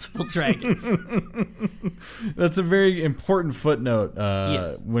multiple dragons. That's a very important footnote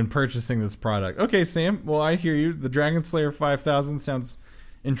when purchasing this product. Okay, Sam. Well, I hear you. The Dragon Slayer 5000 sounds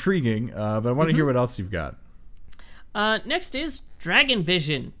intriguing, but I want to hear what else you've got. Next is Dragon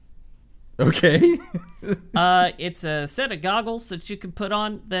Vision. Okay. It's a set of goggles that you can put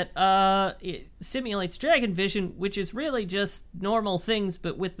on that it simulates Dragon Vision, which is really just normal things,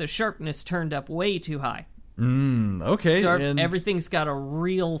 but with the sharpness turned up way too high. Okay. So everything's got a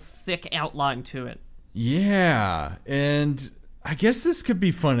real thick outline to it. Yeah, and I guess this could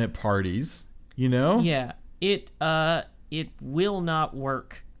be fun at parties, you know? Yeah, it will not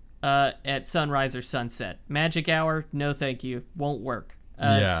work at sunrise or sunset. Magic hour, no thank you, won't work.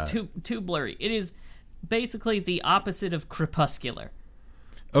 Yeah. It's too blurry. It is basically the opposite of crepuscular.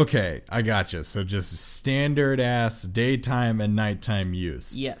 Okay, I gotcha. So just standard ass daytime and nighttime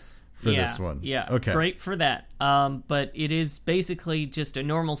use. Yes. For this one. Yeah. Okay. Great for that. But it is basically just a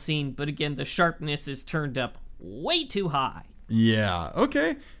normal scene, but again, the sharpness is turned up way too high. Yeah,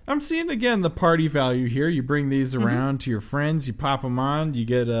 okay. I'm seeing, again, the party value here. You bring these around to your friends, you pop them on, you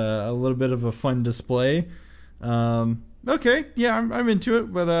get a little bit of a fun display. Okay, yeah, I'm into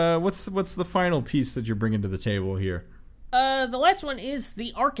it, but what's the final piece that you're bringing to the table here? The last one is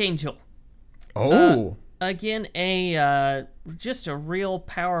the Archangel. Oh! Again, just a real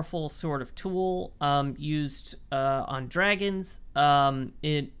powerful sort of tool used on dragons.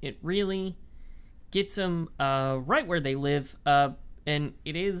 It really gets them right where they live, and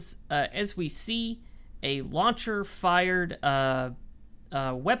it is, as we see, a launcher-fired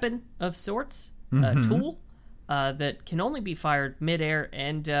weapon of sorts, a tool that can only be fired midair,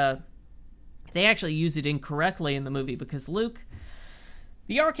 and they actually use it incorrectly in the movie because Luke,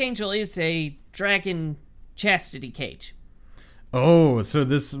 the Archangel, is a dragon chastity cage. Oh, so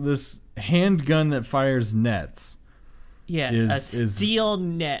this handgun that fires nets. Yeah, a steel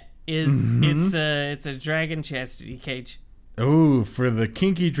net is it's a dragon chastity cage. Oh, for the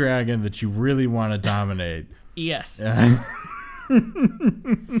kinky dragon that you really want to dominate. Yes.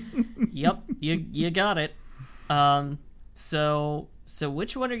 Yep, you got it. So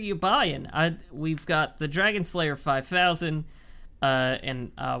which one are you buying? We've got the Dragon Slayer 5000,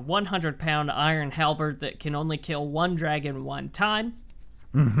 and a 100-pound iron halberd that can only kill one dragon one time.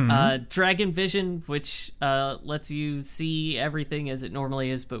 Dragon Vision, which lets you see everything as it normally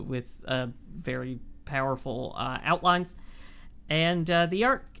is, but with very powerful outlines. And the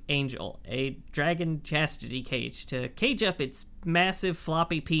Archangel, a dragon chastity cage to cage up its massive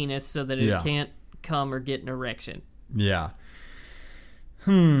floppy penis so that it can't come or get an erection. Yeah.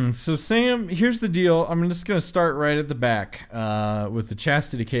 So Sam, here's the deal. I'm just going to start right at the back with the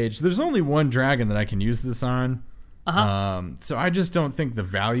chastity cage. There's only one dragon that I can use this on. So I just don't think the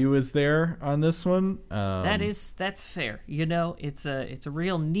value is there on this one. That's fair. You know, it's a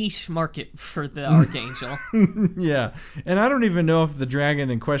real niche market for the Archangel. Yeah. And I don't even know if the dragon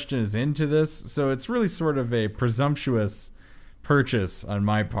in question is into this, so it's really sort of a presumptuous purchase on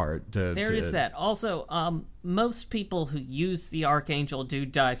my part. There is that. Also, most people who use the Archangel do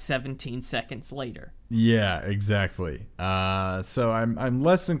die 17 seconds later. Yeah, exactly. So I'm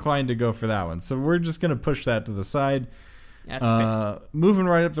less inclined to go for that one. So we're just gonna push that to the side. That's fair. Moving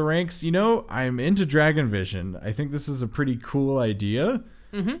right up the ranks. You know, I'm into Dragon Vision. I think this is a pretty cool idea.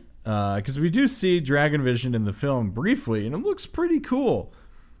 Because we do see Dragon Vision in the film briefly, and it looks pretty cool.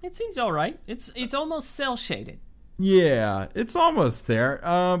 It seems all right. It's almost cell shaded. Yeah, it's almost there.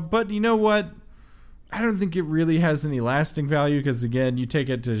 But you know what? I don't think it really has any lasting value because, again, you take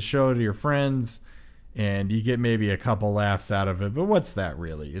it to show to your friends and you get maybe a couple laughs out of it. But what's that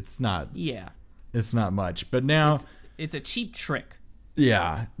really? It's not. Yeah. It's not much. But now. It's a cheap trick.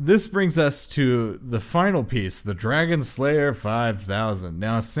 Yeah. This brings us to the final piece, the Dragon Slayer 5000.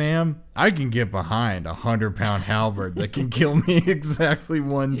 Now, Sam, I can get behind a 100-pound halberd that can kill me exactly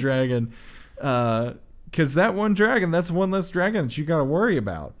one dragon. Because that one dragon, that's one less dragon that you got to worry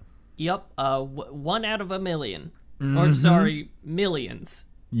about. Yep, 1 out of a million. Or, sorry,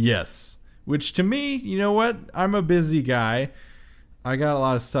 millions. Yes. Which, to me, you know what? I'm a busy guy. I got a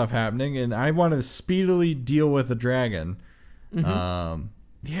lot of stuff happening, and I want to speedily deal with a dragon. Yeah,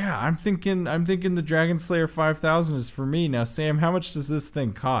 I'm thinking the Dragon Slayer 5000 is for me. Now, Sam, how much does this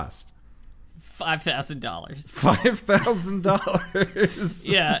thing cost? $5,000. $5,000.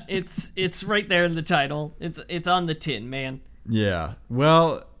 Yeah, it's right there in the title. It's on the tin, man. Yeah.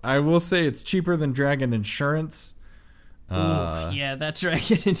 Well, I will say it's cheaper than Dragon Insurance. Yeah, that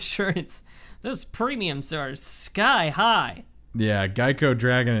Dragon Insurance. Those premiums are sky high. Yeah, Geico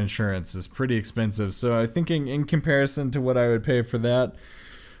Dragon Insurance is pretty expensive. So I'm thinking in comparison to what I would pay for that,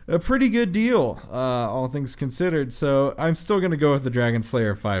 a pretty good deal, all things considered. So I'm still going to go with the Dragon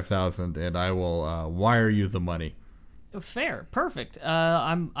Slayer 5000, and I will wire you the money. Fair, perfect.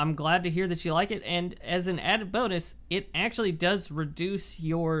 I'm glad to hear that you like it, and as an added bonus, it actually does reduce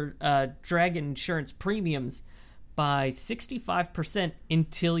your Dragon Insurance premiums by 65%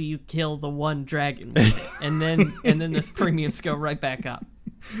 until you kill the one dragon with it, and then those premiums go right back up.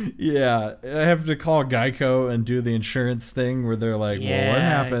 Yeah, I have to call Geico and do the insurance thing where they're like, well, what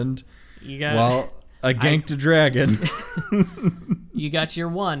happened? I ganked a dragon. You got your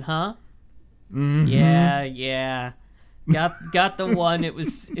one, huh? Mm-hmm. Yeah. Got the one. It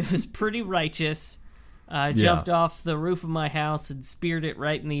was pretty righteous. I jumped off the roof of my house and speared it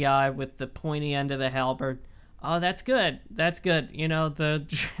right in the eye with the pointy end of the halberd. Oh, that's good. That's good. You know, the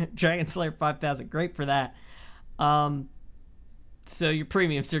Dragon Slayer 5000, great for that. So your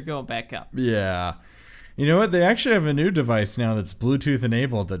premiums are going back up. Yeah. You know what? They actually have a new device now that's Bluetooth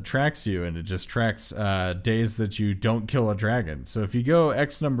enabled that tracks you, and it just tracks days that you don't kill a dragon. So if you go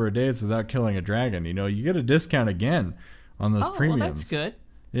X number of days without killing a dragon, you know, you get a discount again on those premiums. Well, that's good.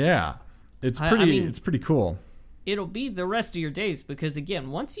 Yeah. It's pretty cool. It'll be the rest of your days because, again,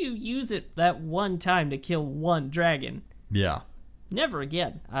 once you use it that one time to kill one dragon, never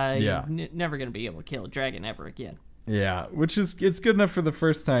again. Never going to be able to kill a dragon ever again. Yeah, it's good enough for the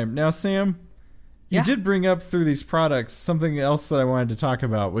first time. Now, Sam, you did bring up through these products something else that I wanted to talk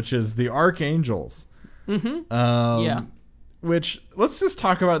about, which is the Archangels. Mm-hmm. Which, let's just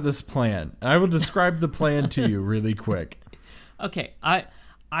talk about this plan. I will describe the plan to you really quick. Okay, I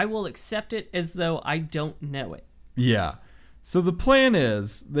will accept it as though I don't know it. Yeah. So the plan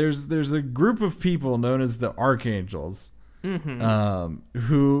is there's a group of people known as the Archangels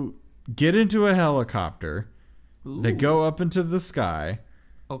who get into a helicopter. Ooh. They go up into the sky.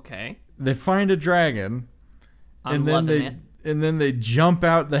 Okay. They find a dragon. And then they jump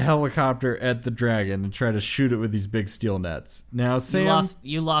out the helicopter at the dragon and try to shoot it with these big steel nets. Now, Sam,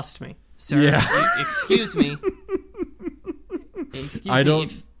 you lost me, sir. Yeah. Excuse me. I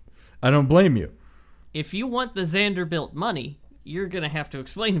don't blame you. If you want the Vanderbilt money, you're going to have to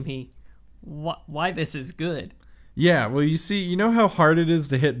explain to me why this is good. Yeah, well, you know how hard it is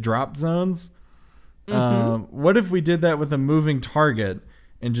to hit drop zones? What if we did that with a moving target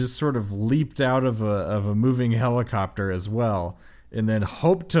and just sort of leaped out of a moving helicopter as well, and then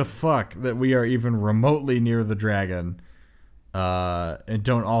hope to fuck that we are even remotely near the dragon, and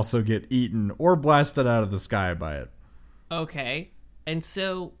don't also get eaten or blasted out of the sky by it? Okay, and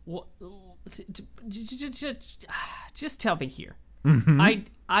so just tell me here.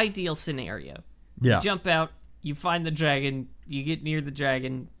 Ideal scenario. Yeah. You jump out, you find the dragon, you get near the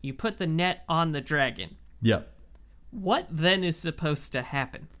dragon, you put the net on the dragon. Yep. What then is supposed to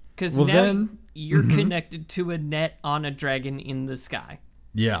happen? Because you're connected to a net on a dragon in the sky.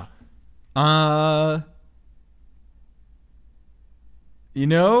 Yeah. You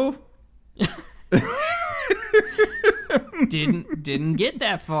know? Didn't get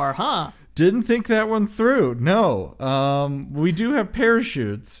that far, huh? Didn't think that one through. No. We do have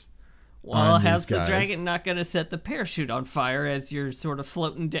parachutes. Well, how's the dragon not going to set the parachute on fire as you're sort of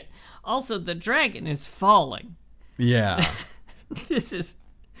floating down? Also, the dragon is falling. Yeah.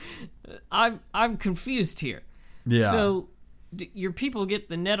 I'm confused here. Yeah. So, your people get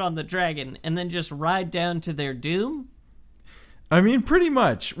the net on the dragon and then just ride down to their doom? I mean, pretty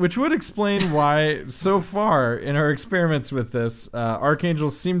much, which would explain why, so far in our experiments with this,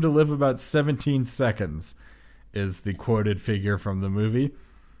 Archangels seem to live about 17 seconds, is the quoted figure from the movie.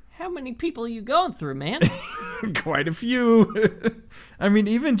 How many people are you going through, man? Quite a few. I mean,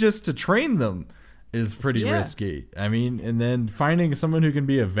 even just to train them is pretty risky. I mean, and then finding someone who can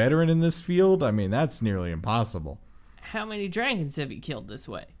be a veteran in this field, I mean, that's nearly impossible. How many dragons have you killed this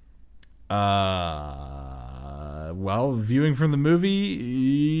way? Well, viewing from the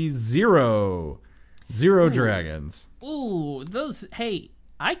movie, zero dragons. Ooh, hey,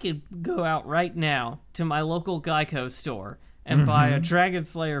 I could go out right now to my local Geico store and buy a Dragon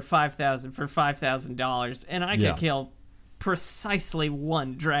Slayer 5000 for $5,000, and I could kill precisely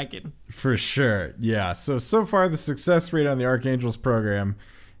one dragon. For sure, yeah. So far, the success rate on the Archangels program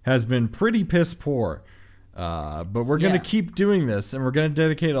has been pretty piss poor. But we're going to keep doing this, and we're going to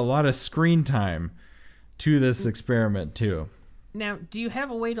dedicate a lot of screen time to this experiment, too. Now, do you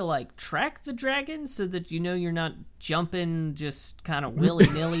have a way to, like, track the dragon so that you know you're not jumping just kind of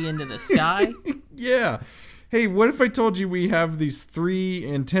willy-nilly into the sky? Yeah. Hey, what if I told you we have these 3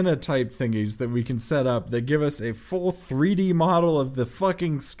 antenna type thingies that we can set up that give us a full 3D model of the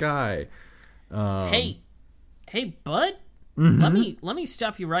fucking sky? Hey, bud. Let me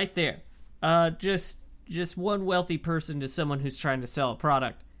stop you right there. Just one wealthy person to someone who's trying to sell a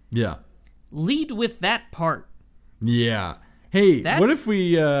product. Yeah. Lead with that part. Yeah. Hey, what if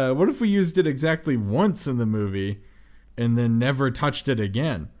we used it exactly once in the movie and then never touched it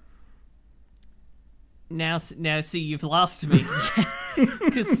again? Now, see, you've lost me.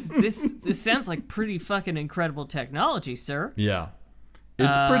 Because this sounds like pretty fucking incredible technology, sir. Yeah,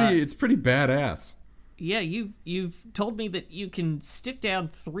 it's pretty badass. Yeah, you've told me that you can stick down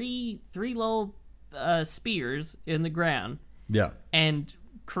three little spears in the ground. Yeah, and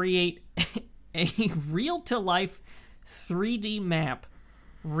create a real to life 3D map,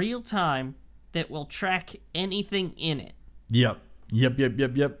 real time that will track anything in it. Yep.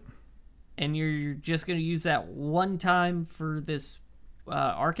 And you're just going to use that one time for this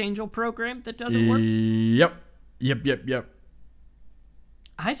Archangel program that doesn't work? Yep.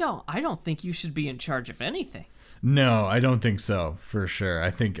 I don't think you should be in charge of anything. No, I don't think so, for sure. I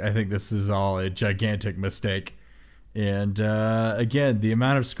think this is all a gigantic mistake. And again, the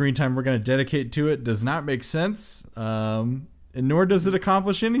amount of screen time we're going to dedicate to it does not make sense, and nor does it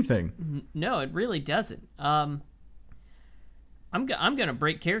accomplish anything. No, it really doesn't. I'm going to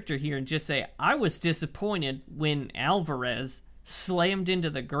break character here and just say I was disappointed when Alvarez slammed into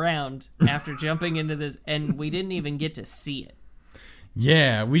the ground after jumping into this, and we didn't even get to see it.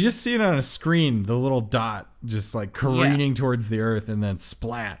 Yeah, we just see it on a screen, the little dot just like careening towards the earth and then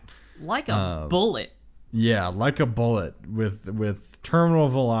splat. Like a bullet. Yeah, like a bullet with terminal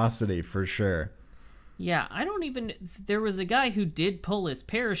velocity for sure. Yeah, there was a guy who did pull his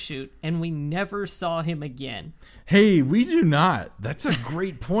parachute and we never saw him again. Hey, we do not. That's a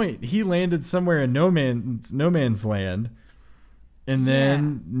great point. He landed somewhere in no man's land, and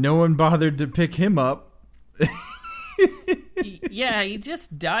then no one bothered to pick him up. Yeah, he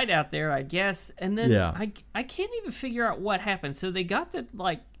just died out there, I guess. And then I can't even figure out what happened. So they got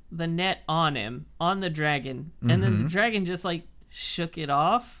the net on him, on the dragon, and then the dragon just shook it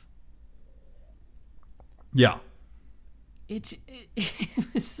off. Yeah. It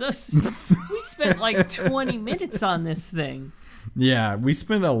was so... We spent 20 minutes on this thing. Yeah, we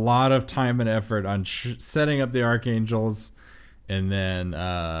spent a lot of time and effort on setting up the Archangels. And then,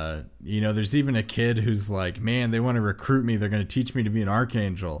 there's even a kid who's like, man, they want to recruit me. They're going to teach me to be an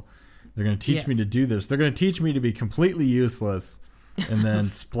Archangel. They're going to teach me to do this. They're going to teach me to be completely useless and then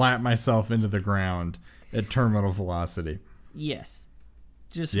splat myself into the ground at terminal velocity. Yes.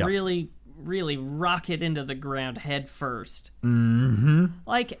 Just really, really rocket into the ground head first. Mm-hmm.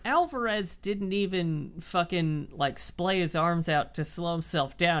 Alvarez didn't even fucking, splay his arms out to slow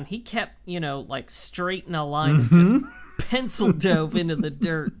himself down. He kept, straight in a line and just pencil dove into the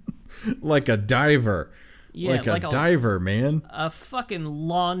dirt. Like a diver. Yeah, like a diver, man. A fucking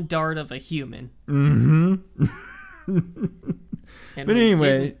lawn dart of a human. Mm-hmm. And but we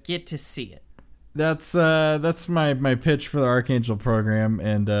anyway, didn't get to see it. That's my pitch for the Archangel program,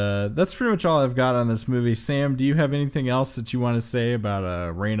 and that's pretty much all I've got on this movie. Sam, do you have anything else that you want to say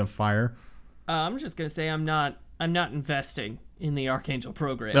about Reign of Fire? I'm just gonna say I'm not investing in the Archangel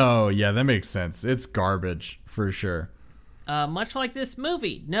program. Oh yeah, that makes sense. It's garbage for sure. Much like this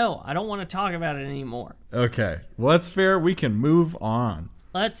movie. No, I don't want to talk about it anymore. Okay. Well, that's fair. We can move on.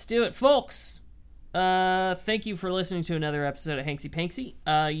 Let's do it, folks. Thank you for listening to another episode of Hanksy Panksy.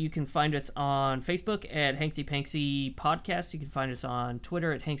 You can find us on Facebook at Hanksy Panksy Podcast. You can find us on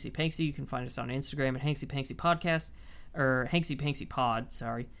Twitter at Hanksy Panksy. You can find us on Instagram at Hanksy Panksy Podcast, or Hanksy Panksy Pod,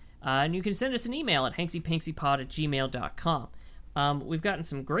 sorry. And you can send us an email at hanksypanksypod@gmail.com. We've gotten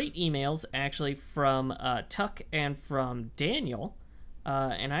some great emails, actually, from Tuck and from Daniel.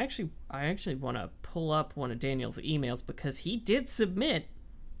 And I actually want to pull up one of Daniel's emails because he did submit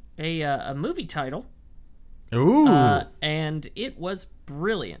a movie title. Ooh. And it was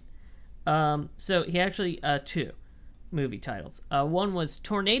brilliant. So he actually, two movie titles. One was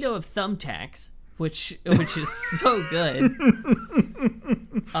Tornado of Thumbtacks, which is so good.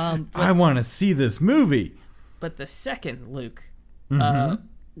 I want to see this movie. But the second, Luke,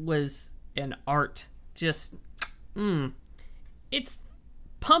 was an art. Just, it's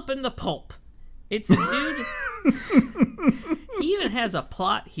pumping the pulp. It's a dude. He even has a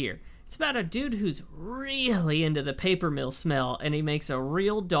plot here. It's about a dude who's really into the paper mill smell, and he makes a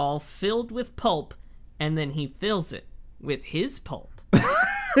real doll filled with pulp, and then he fills it with his pulp.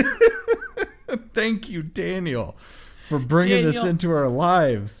 Thank you, Daniel, for bringing this into our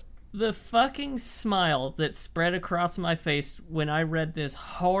lives. The fucking smile that spread across my face when I read this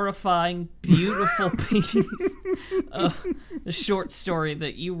horrifying, beautiful piece of the short story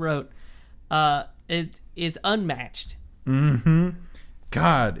that you wrote, it is unmatched. Mm-hmm.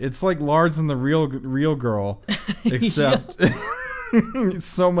 God, it's like Lars and the Real Girl, except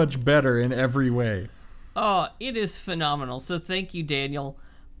so much better in every way. Oh, it is phenomenal. So thank you, Daniel.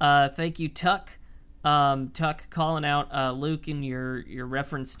 Thank you, Tuck. Tuck calling out Luke in your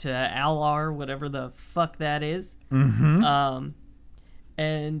reference to Alar, whatever the fuck that is. Mm-hmm.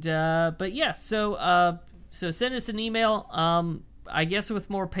 But yeah, so send us an email. I guess with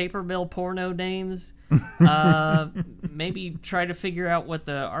more paper mill porno names. Maybe try to figure out what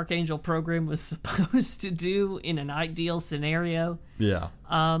the Archangel program was supposed to do in an ideal scenario. Yeah.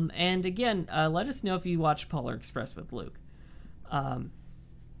 And again, let us know if you watch Polar Express with Luke.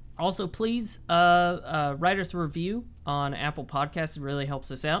 Also, please write us a review on Apple Podcasts. It really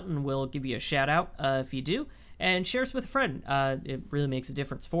helps us out, and we'll give you a shout out if you do. And share us with a friend. It really makes a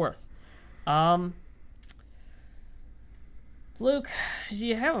difference for us. Luke, do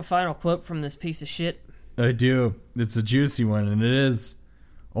you have a final quote from this piece of shit? I do. It's a juicy one, and it is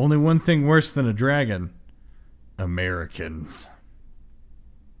only one thing worse than a dragon. Americans.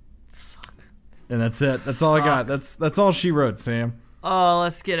 Fuck. And that's it. That's all I got. That's all she wrote, Sam. Oh,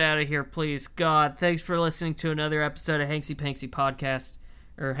 let's get out of here, please. God, thanks for listening to another episode of Hanksy Panksy Podcast.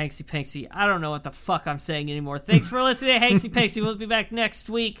 Or Hanksy Panksy. I don't know what the fuck I'm saying anymore. Thanks for listening to Hanksy Panksy. We'll be back next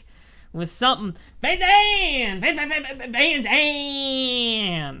week with something. Van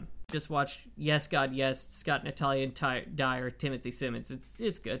Zandt! Just watched Yes, God, Yes, Scott Natalia Dyer, Timothy Simmons.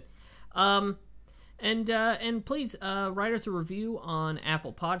 It's good. And please write us a review on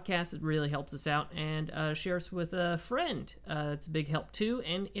Apple Podcasts. It really helps us out. And share us with a friend. It's a big help too.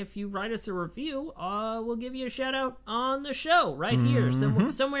 And if you write us a review, we'll give you a shout out on the show right here.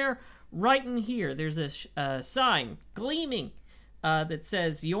 Somewhere right in here. There's a sign gleaming that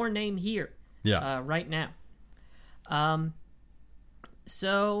says your name here. Yeah. Right now.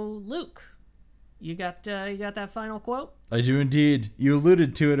 So Luke, you got that final quote? I do indeed. You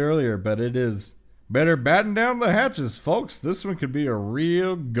alluded to it earlier, but it is better batten down the hatches, folks. This one could be a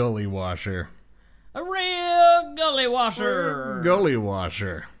real gully washer. A real gully washer. Gully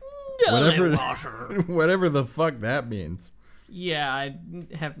washer. Gully washer. Whatever the fuck that means. Yeah, I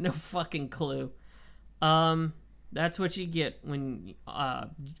have no fucking clue. That's what you get when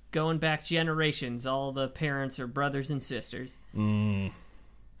going back generations. All the parents are brothers and sisters.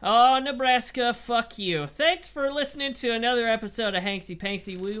 Oh, Nebraska, fuck you. Thanks for listening to another episode of Hanksy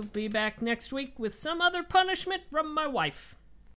Panksy. We'll be back next week with some other punishment from my wife.